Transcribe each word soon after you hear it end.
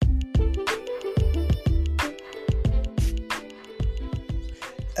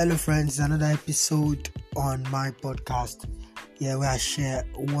Hello friends, another episode on my podcast. Where I share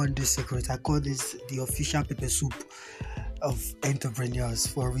one day secret. I call this the official pepper soup of entrepreneurs,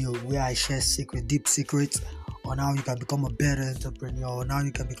 for real, where I share deep secrets on how you can become a better entrepreneur, on how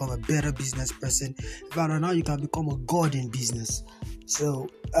you can become a better business person, on how you can become a god in business. So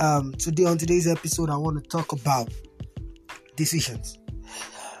today on today's episode, I want to talk about decisions.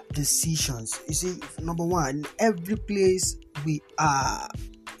 You see, number one, every place we are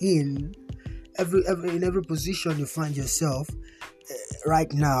in every position you find yourself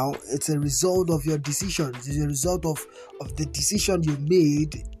right now, it's a result of your decisions. It's a result of the decision you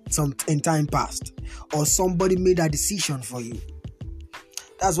made in time past, or somebody made a decision for you.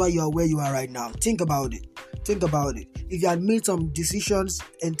 That's why you are where you are right now. Think about it. If you had made some decisions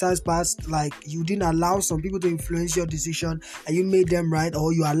in times past, like you didn't allow some people to influence your decision and you made them right,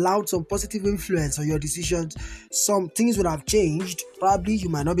 or you allowed some positive influence on your decisions, some things would have changed. Probably you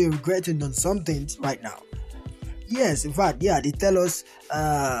might not be regretting on some things right now. Yes, in fact, they tell us,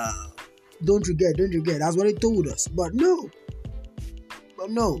 don't regret. That's what they told us. But no.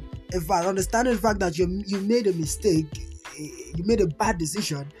 In fact, understanding the fact that you made a mistake, you made a bad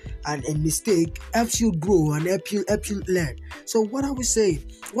decision, and a mistake helps you grow and help you learn. So what are we saying?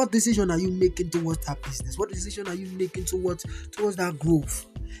 What decision are you making towards that business? What decision are you making towards that growth?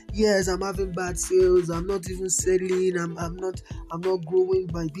 Yes, I'm having bad sales. I'm not even selling. I'm not growing.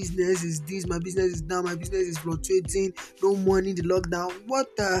 My business is this. My business is down. My business is fluctuating. No money. The lockdown.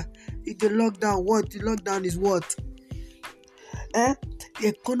 What the lockdown? What the lockdown is? What? The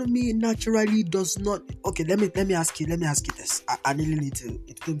economy naturally does not. Okay, let me ask you this. I really need to.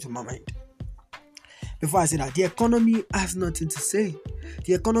 It came to my mind. Before I say that, the economy has nothing to say.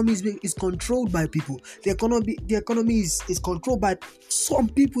 The economy is controlled by people. The economy is controlled by some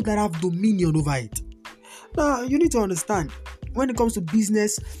people that have dominion over it. Now, you need to understand, when it comes to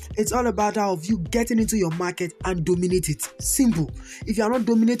business, it's all about how of you getting into your market and dominate it. Simple. If you are not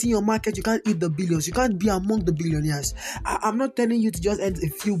dominating your market, you can't eat the billions. You can't be among the billionaires. I'm not telling you to just earn a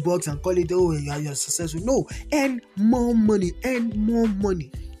few bucks and call it, oh, you're successful. No, earn more money.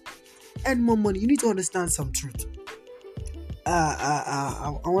 You need to understand some truth.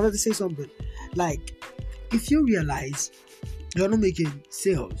 I wanted to say something. Like, if you realize you're not making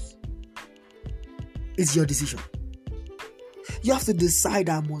sales, it's your decision. You have to decide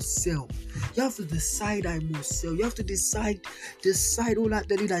I must sell. You have to decide that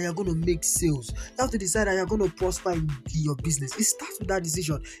you're going to make sales. You have to decide that you're going to prosper in your business. It starts with that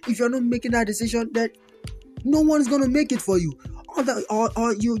decision. If you're not making that decision, then no one's going to make it for you.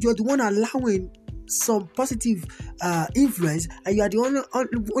 Or you're the one allowing some positive influence, and you are the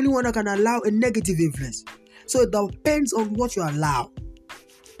only one that can allow a negative influence. So it depends on what you allow.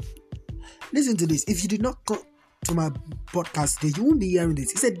 Listen to this. If you did not come to my podcast today, you won't be hearing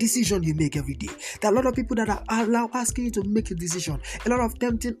this. It's a decision you make every day. There are a lot of people that are asking you to make a decision. A lot of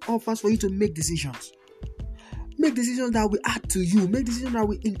tempting offers for you to make decisions. Make decisions that will add to you. Make decisions that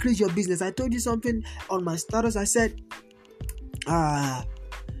will increase your business. I told you something on my status. I said,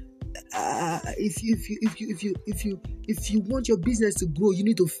 if you want your business to grow, you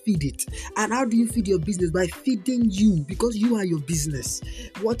need to feed it. And how do you feed your business? By feeding you, because you are your business.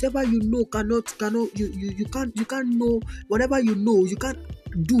 Whatever you know you can't know. Whatever you know, you can't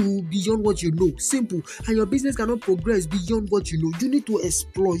do beyond what you know. Simple. And your business cannot progress beyond what you know. You need to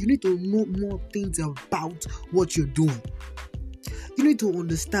explore. You need to know more things about what you're doing. You need to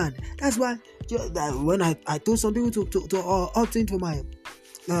understand. That's why when I told some people to opt in for my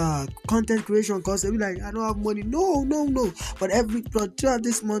content creation course, they'll be like, I don't have money. No. But throughout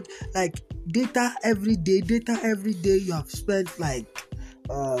this month, like data every day, you have spent like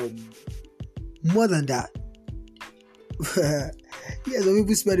more than that. Yeah, some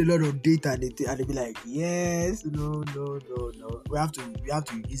people spend a lot of data and they be like, yes, no. We have to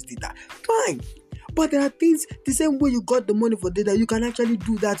use data. Fine. But there are things, the same way you got the money for data, you can actually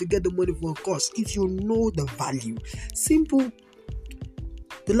do that to get the money for a course if you know the value. Simple.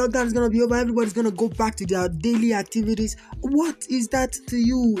 The lockdown is going to be over. Everybody's going to go back to their daily activities. What is that to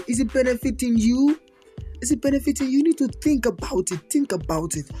you? Is it benefiting you? You need to think about it.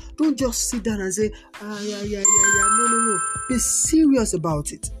 Don't just sit down and say, No. Be serious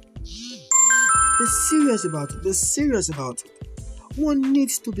about it. One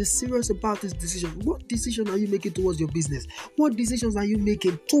needs to be serious about this decision. What decision are you making towards your business? What decisions are you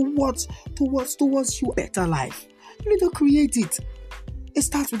making towards your better life? You need to create it. It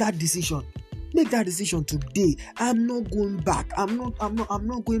starts with that decision. Make that decision today. I'm not going back. I'm not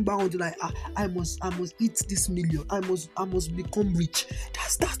going back until I must eat this million. I must become rich.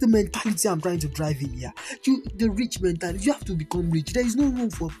 That's the mentality I'm trying to drive in here. The rich mentality. You have to become rich. There is no room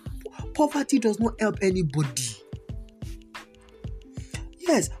for poverty. Does not help anybody.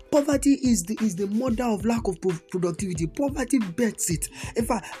 Yes, poverty is the mother of lack of productivity. Poverty bets it. In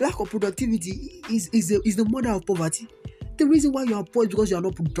fact, lack of productivity is the mother of poverty. The reason why you are poor is because you are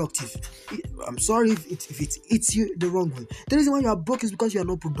not productive. I'm sorry if it's you the wrong way. The reason why you are broke is because you are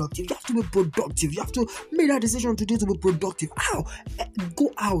not productive. You have to be productive. You have to make that decision today to be productive. How?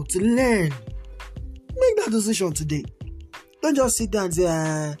 Go out, learn. Make that decision today. Don't just sit there and say,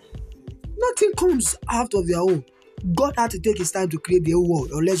 nothing comes out of your own. God had to take his time to create the whole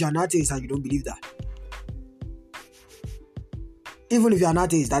world, unless you're an atheist and you don't believe that. Even if you're an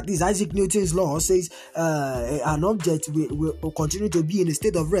atheist, at least Isaac Newton's law says an object will continue to be in a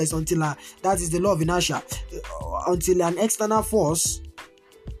state of rest until that is the law of inertia, until an external force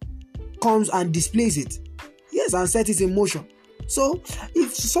comes and displays it. Yes, and set it in motion. So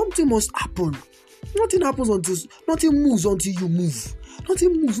if something must happen, nothing moves until you move.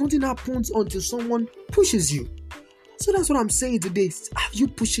 Nothing happens until someone pushes you. So that's what I'm saying today. Are you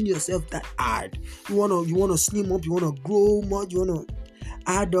pushing yourself that hard? You wanna slim up, you wanna grow more, you wanna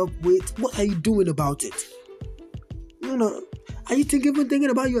add up weight. What are you doing about it? Are you thinking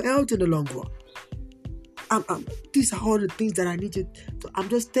about your health in the long run? These are all the things that I need to. I'm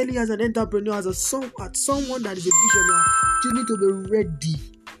just telling you, as an entrepreneur, as someone that is a visionary, you need to be ready.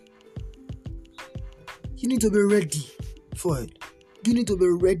 You need to be ready for it. You need to be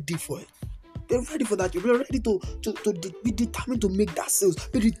ready for it. Be ready for that. You'll be ready to be determined to make that sales.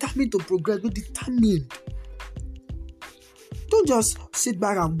 Be determined to progress. Be determined. Don't just sit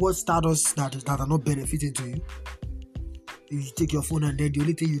back and watch status that are not benefiting to you. You take your phone and then the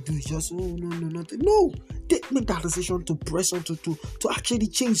only thing you do is just nothing. No, make that decision to press on to actually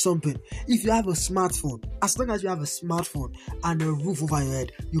change something. If you have a smartphone, as long as you have a smartphone and a roof over your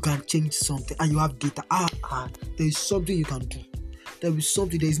head, you can change something, and you have data. There is something you can do. There is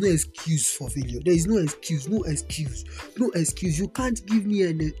something. There is no excuse for failure. There is no excuse. You can't give me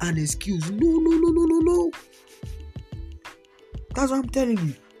an excuse. No. That's what I'm telling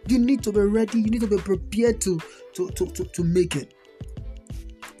you. You need to be ready. You need to be prepared to make it.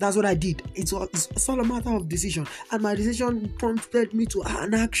 That's what I did. It's all a matter of decision. And my decision prompted me to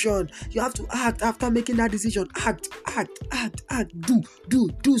an action. You have to act after making that decision. Act.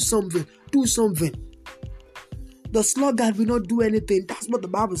 Do something. The sluggard will not do anything. That's what the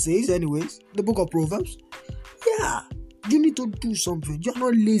Bible says anyways. The book of Proverbs. Yeah. You need to do something. You're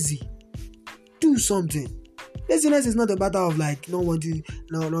not lazy. Do something. Laziness is not a matter of not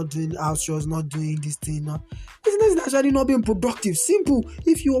doing house chores, not doing this thing. No. Laziness is actually not being productive. Simple.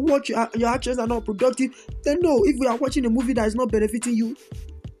 If you watch your actions are not productive, then no. If we are watching a movie that is not benefiting you,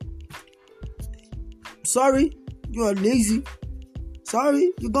 sorry, you are lazy.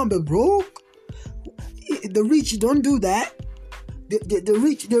 Sorry, you're gonna be broke. The rich don't do that. The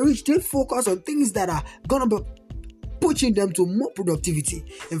rich they focus on things that are gonna be pushing them to more productivity.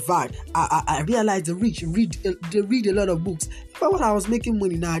 In fact, I realized the rich read a lot of books. But when I was making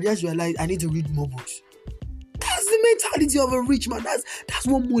money now, I just realized I need to read more books. That's the mentality of a rich man. That's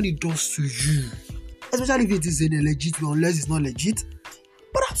what money does to you. Especially if it is legit, unless it's not legit.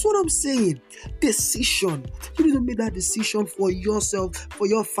 But that's what I'm saying. Decision. You need to make that decision for yourself, for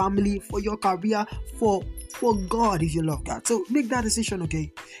your family, for your career, for God if you love God. So make that decision,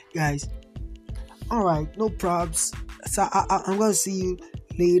 okay, guys. Alright, no probs. So I'm gonna see you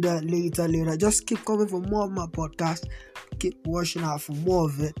later. Just keep coming for more of my podcast. Keep watching out for more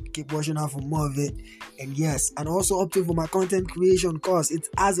of it. And yes, and also opting for my content creation course. It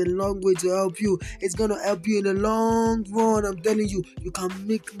has a long way to help you. It's gonna help you in the long run. I'm telling you, you can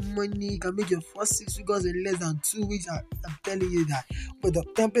make money. You can make your first 6 figures in less than 2 weeks. I'm telling you that. But the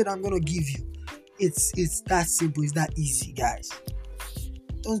template I'm gonna give you, it's that simple. It's that easy, guys.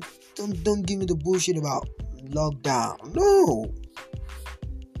 Don't give me the bullshit about lockdown. No.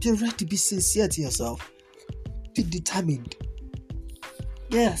 Be ready. Be sincere to yourself. Be determined.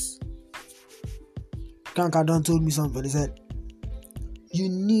 Yes. Grant Cardone told me something. He said, you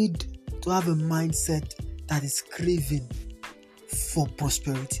need to have a mindset that is craving for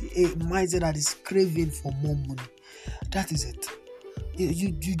prosperity. A mindset that is craving for more money. That is it.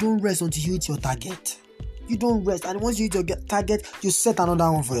 You don't rest until you hit your target. You don't rest. And once you hit your target, you set another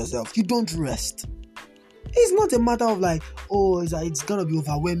one for yourself. You don't rest. It's not a matter of it's going to be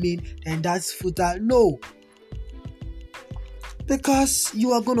overwhelming and that's futile. No. Because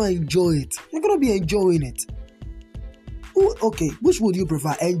you are going to enjoy it. You're going to be enjoying it. which would you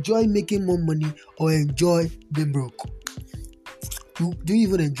prefer? Enjoy making more money or enjoy being broke? Do you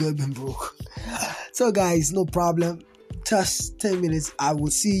even enjoy being broke? So guys, no problem. Just 10 minutes. I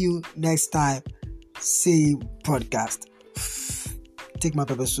will see you next time. Same podcast. Take my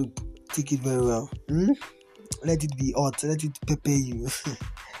pepper soup. Take it very well. Let it be hot. Let it pepper you.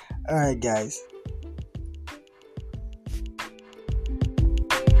 Alright guys.